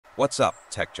What's up,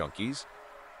 tech junkies?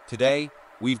 Today,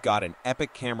 we've got an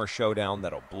epic camera showdown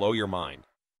that'll blow your mind.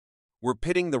 We're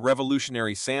pitting the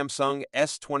revolutionary Samsung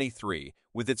S23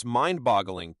 with its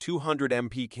mind-boggling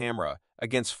 200MP camera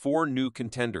against four new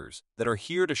contenders that are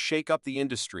here to shake up the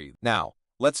industry. Now,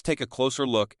 let's take a closer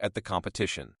look at the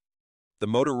competition. The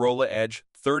Motorola Edge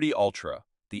 30 Ultra,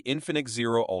 the Infinix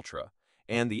Zero Ultra,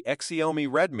 and the Xiaomi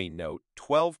Redmi Note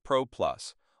 12 Pro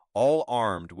Plus, all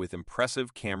armed with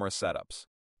impressive camera setups.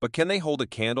 But can they hold a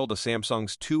candle to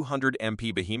Samsung's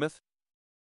 200MP behemoth?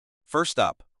 First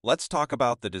up, let's talk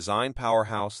about the design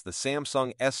powerhouse, the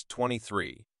Samsung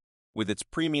S23. With its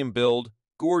premium build,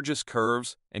 gorgeous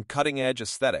curves, and cutting-edge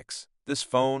aesthetics, this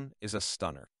phone is a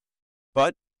stunner.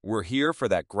 But we're here for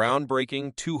that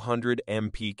groundbreaking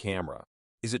 200MP camera.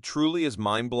 Is it truly as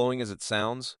mind-blowing as it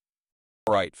sounds?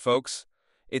 All right, folks,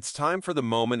 it's time for the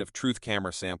moment of truth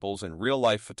camera samples and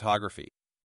real-life photography.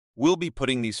 We'll be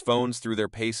putting these phones through their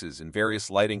paces in various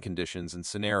lighting conditions and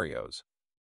scenarios.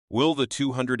 Will the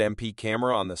 200MP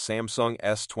camera on the Samsung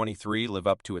S23 live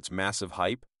up to its massive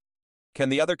hype? Can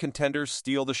the other contenders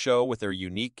steal the show with their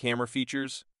unique camera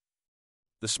features?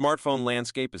 The smartphone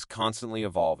landscape is constantly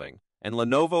evolving, and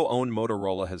Lenovo-owned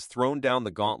Motorola has thrown down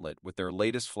the gauntlet with their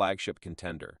latest flagship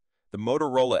contender, the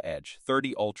Motorola Edge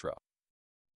 30 Ultra.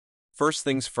 First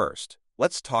things first,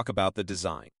 let's talk about the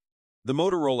design. The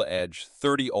Motorola Edge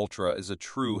 30 Ultra is a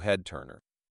true head-turner.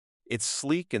 Its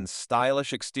sleek and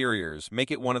stylish exteriors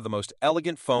make it one of the most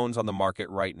elegant phones on the market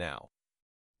right now.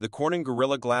 The Corning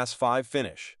Gorilla Glass 5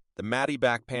 finish, the matte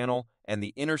back panel, and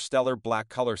the interstellar black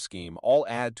color scheme all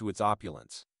add to its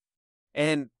opulence.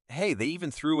 And hey, they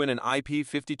even threw in an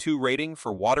IP52 rating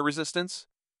for water resistance?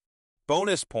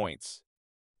 Bonus points!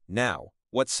 Now,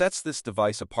 what sets this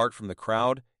device apart from the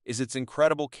crowd is its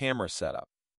incredible camera setup.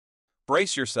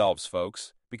 Brace yourselves,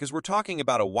 folks, because we're talking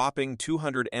about a whopping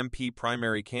 200MP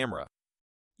primary camera.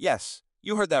 Yes,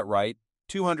 you heard that right,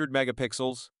 200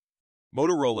 megapixels.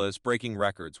 Motorola is breaking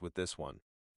records with this one.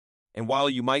 And while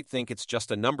you might think it's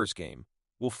just a numbers game,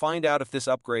 we'll find out if this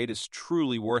upgrade is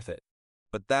truly worth it.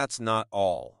 But that's not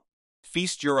all.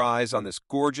 Feast your eyes on this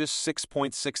gorgeous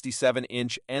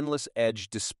 6.67-inch endless edge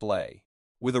display.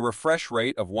 With a refresh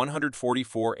rate of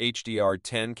 144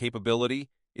 HDR10 capability,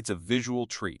 it's a visual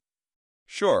treat.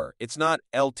 Sure, it's not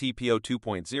LTPO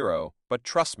 2.0, but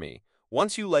trust me,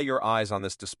 once you lay your eyes on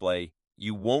this display,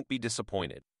 you won't be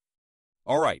disappointed.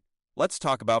 Alright, let's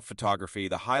talk about photography,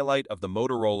 the highlight of the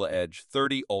Motorola Edge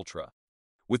 30 Ultra.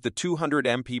 With the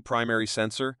 200MP primary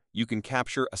sensor, you can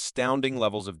capture astounding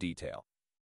levels of detail.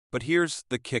 But here's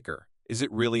the kicker. Is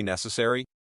it really necessary?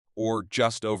 Or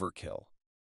just overkill?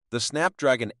 The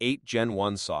Snapdragon 8 Gen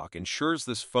 1 SoC ensures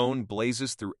this phone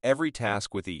blazes through every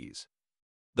task with ease.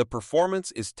 The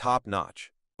performance is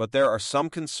top-notch, but there are some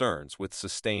concerns with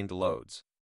sustained loads.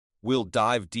 We'll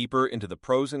dive deeper into the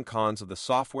pros and cons of the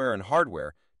software and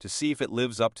hardware to see if it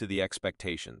lives up to the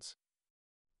expectations.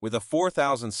 With a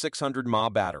 4,600 mAh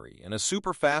battery and a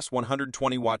super-fast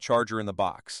 120-watt charger in the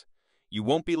box, you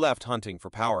won't be left hunting for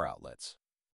power outlets.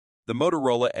 The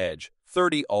Motorola Edge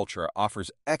 30 Ultra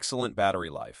offers excellent battery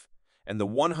life, and the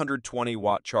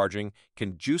 120-watt charging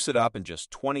can juice it up in just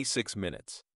 26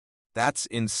 minutes. That's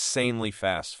insanely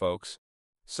fast, folks.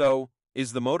 So,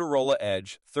 is the Motorola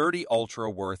Edge 30 Ultra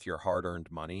worth your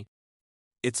hard-earned money?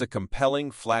 It's a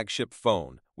compelling flagship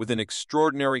phone with an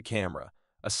extraordinary camera,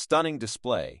 a stunning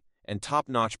display, and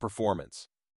top-notch performance.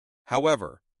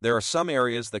 However, there are some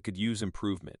areas that could use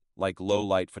improvement, like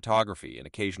low-light photography and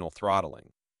occasional throttling.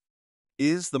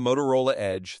 Is the Motorola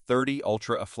Edge 30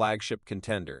 Ultra a flagship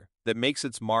contender that makes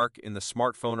its mark in the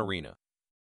smartphone arena?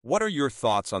 What are your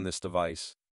thoughts on this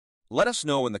device? Let us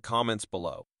know in the comments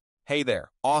below. Hey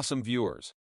there, awesome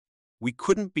viewers! We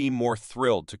couldn't be more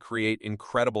thrilled to create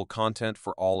incredible content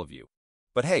for all of you.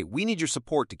 But hey, we need your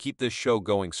support to keep this show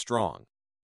going strong.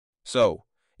 So,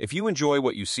 if you enjoy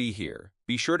what you see here,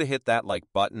 be sure to hit that like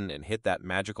button and hit that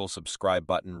magical subscribe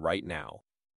button right now.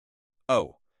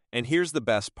 Oh, and here's the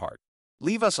best part.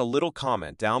 Leave us a little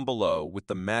comment down below with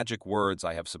the magic words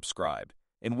 "I have subscribed,"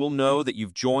 and we'll know that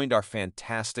you've joined our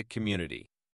fantastic community.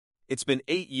 It's been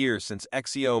 8 years since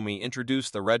Xiaomi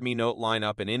introduced the Redmi Note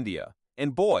lineup in India,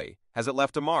 and boy, has it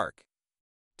left a mark.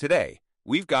 Today,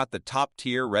 we've got the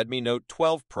top-tier Redmi Note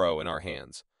 12 Pro in our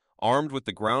hands, armed with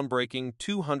the groundbreaking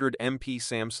 200MP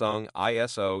Samsung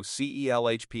ISO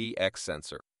CELHP-X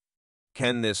sensor.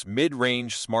 Can this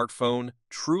mid-range smartphone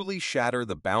truly shatter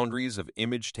the boundaries of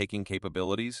image-taking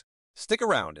capabilities? Stick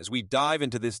around as we dive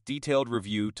into this detailed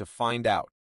review to find out.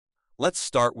 Let's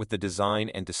start with the design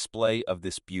and display of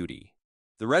this beauty.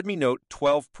 The Redmi Note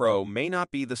 12 Pro may not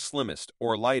be the slimmest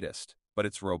or lightest, but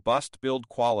its robust build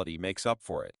quality makes up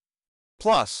for it.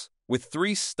 Plus, with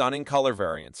 3 stunning color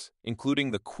variants,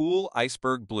 including the cool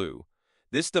iceberg blue,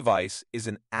 this device is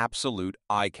an absolute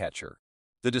eye-catcher.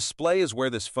 The display is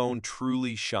where this phone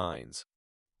truly shines.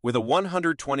 With a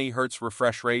 120Hz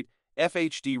refresh rate,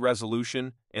 FHD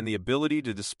resolution, and the ability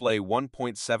to display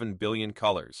 1.7 billion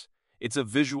colors, it's a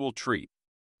visual treat.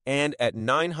 And at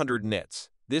 900 nits,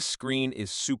 this screen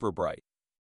is super bright.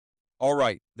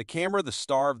 Alright, the camera, the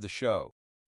star of the show.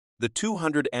 The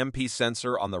 200MP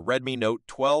sensor on the Redmi Note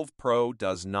 12 Pro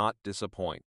does not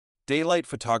disappoint. Daylight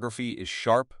photography is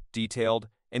sharp, detailed,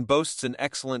 and boasts an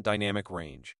excellent dynamic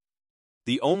range.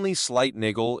 The only slight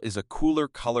niggle is a cooler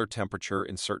color temperature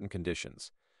in certain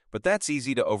conditions, but that's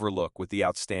easy to overlook with the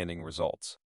outstanding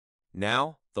results.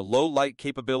 Now, the low light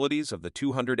capabilities of the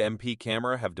 200MP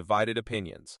camera have divided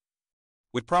opinions.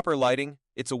 With proper lighting,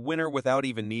 it's a winner without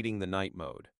even needing the night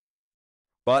mode.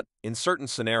 But, in certain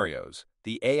scenarios,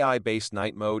 the AI-based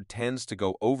night mode tends to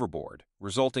go overboard,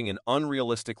 resulting in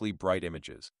unrealistically bright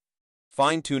images.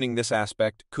 Fine-tuning this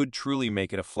aspect could truly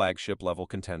make it a flagship-level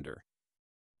contender.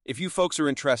 If you folks are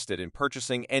interested in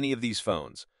purchasing any of these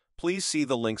phones, please see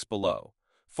the links below.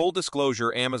 Full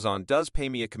disclosure, Amazon does pay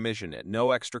me a commission at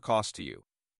no extra cost to you.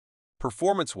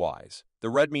 Performance-wise, the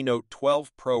Redmi Note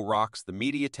 12 Pro rocks the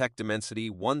MediaTek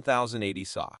Dimensity 1080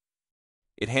 SoC.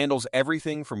 It handles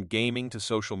everything from gaming to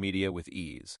social media with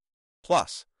ease.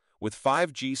 Plus, with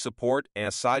 5G support and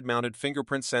a side-mounted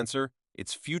fingerprint sensor,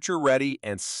 it's future-ready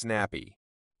and snappy.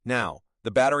 Now, the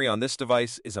battery on this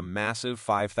device is a massive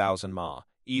 5000 mAh,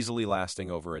 easily lasting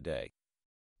over a day.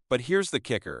 But here's the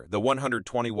kicker, the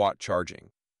 120-watt charging.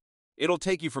 It'll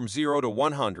take you from 0 to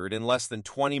 100 in less than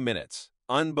 20 minutes.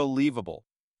 Unbelievable.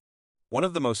 One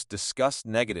of the most discussed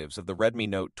negatives of the Redmi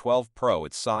Note 12 Pro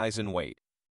is size and weight.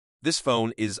 This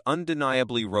phone is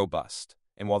undeniably robust,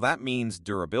 and while that means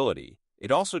durability,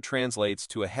 it also translates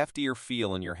to a heftier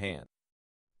feel in your hand.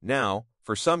 Now,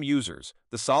 for some users,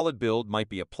 the solid build might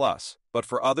be a plus, but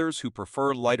for others who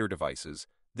prefer lighter devices,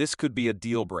 this could be a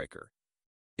deal breaker.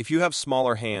 If you have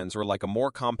smaller hands or like a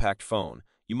more compact phone,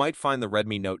 you might find the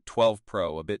Redmi Note 12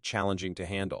 Pro a bit challenging to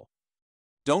handle.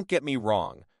 Don't get me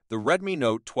wrong, the Redmi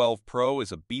Note 12 Pro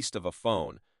is a beast of a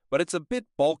phone, but it's a bit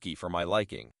bulky for my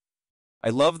liking. I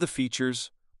love the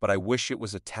features, but I wish it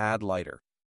was a tad lighter.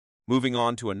 Moving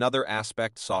on to another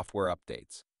aspect, software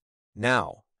updates.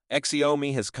 Now,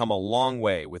 Xiaomi has come a long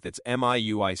way with its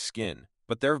MIUI skin,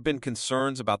 but there have been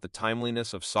concerns about the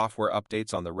timeliness of software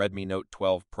updates on the Redmi Note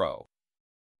 12 Pro.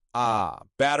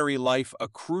 Battery life, a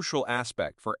crucial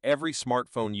aspect for every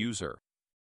smartphone user.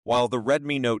 While the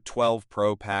Redmi Note 12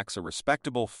 Pro packs a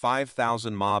respectable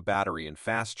 5000 mAh battery and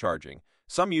fast charging,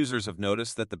 some users have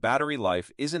noticed that the battery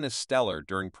life isn't as stellar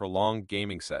during prolonged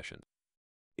gaming sessions.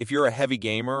 If you're a heavy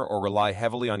gamer or rely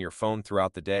heavily on your phone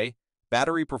throughout the day,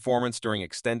 battery performance during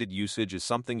extended usage is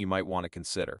something you might want to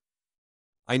consider.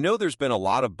 I know there's been a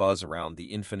lot of buzz around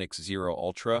the Infinix Zero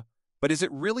Ultra, but is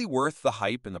it really worth the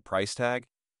hype and the price tag?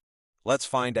 Let's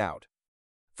find out.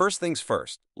 First things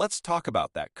first, let's talk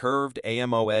about that curved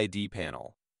AMOLED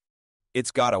panel.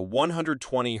 It's got a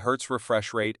 120Hz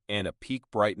refresh rate and a peak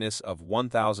brightness of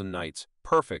 1000 nits,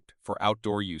 perfect for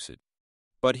outdoor usage.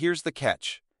 But here's the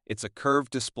catch, it's a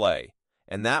curved display,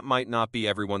 and that might not be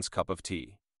everyone's cup of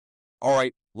tea.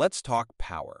 Alright, let's talk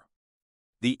power.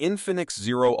 The Infinix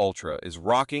Zero Ultra is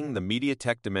rocking the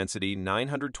MediaTek Dimensity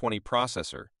 920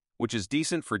 processor, which is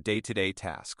decent for day-to-day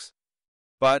tasks.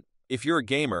 But if you're a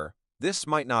gamer, this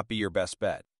might not be your best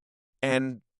bet.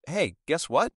 And hey, guess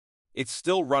what? It's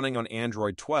still running on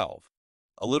Android 12.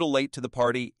 A little late to the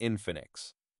party,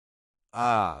 Infinix.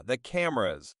 The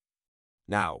cameras.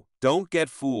 Now, don't get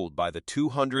fooled by the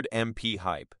 200MP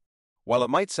hype. While it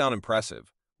might sound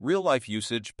impressive, real-life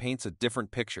usage paints a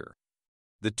different picture.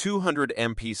 The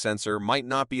 200MP sensor might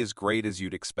not be as great as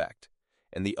you'd expect,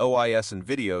 and the OIS and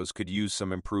videos could use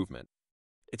some improvement.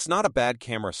 It's not a bad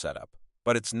camera setup,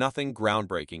 but it's nothing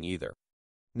groundbreaking either.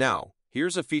 Now,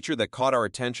 here's a feature that caught our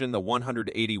attention, the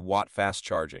 180-watt fast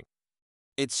charging.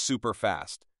 It's super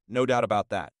fast, no doubt about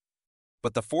that.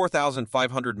 But the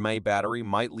 4500 mAh battery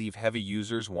might leave heavy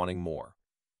users wanting more.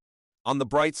 On the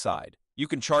bright side, you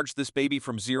can charge this baby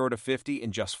from 0 to 50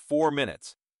 in just 4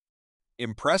 minutes.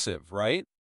 Impressive, right?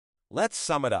 Let's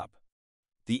sum it up.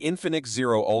 The Infinix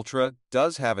Zero Ultra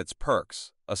does have its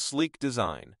perks, a sleek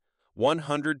design,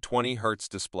 120Hz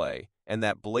display, and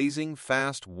that blazing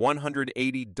fast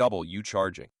 180W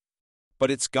charging. But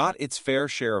it's got its fair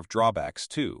share of drawbacks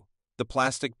too, the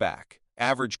plastic back,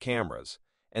 average cameras,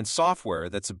 and software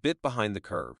that's a bit behind the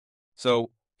curve.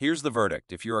 So, here's the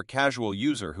verdict. If you're a casual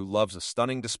user who loves a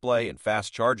stunning display and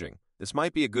fast charging, this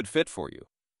might be a good fit for you.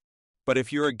 But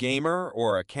if you're a gamer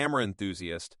or a camera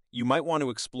enthusiast, you might want to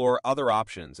explore other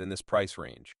options in this price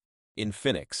range. In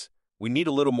Phoenix, we need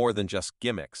a little more than just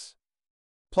gimmicks.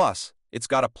 Plus, it's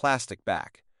got a plastic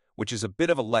back, which is a bit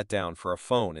of a letdown for a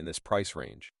phone in this price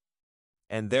range.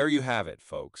 And there you have it,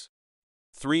 folks.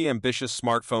 3 ambitious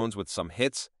smartphones with some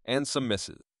hits and some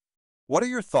misses. What are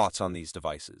your thoughts on these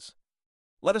devices?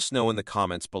 Let us know in the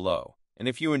comments below. And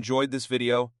if you enjoyed this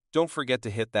video, don't forget to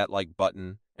hit that like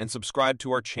button and subscribe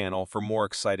to our channel for more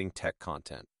exciting tech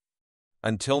content.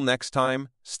 Until next time,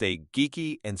 stay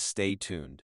geeky and stay tuned.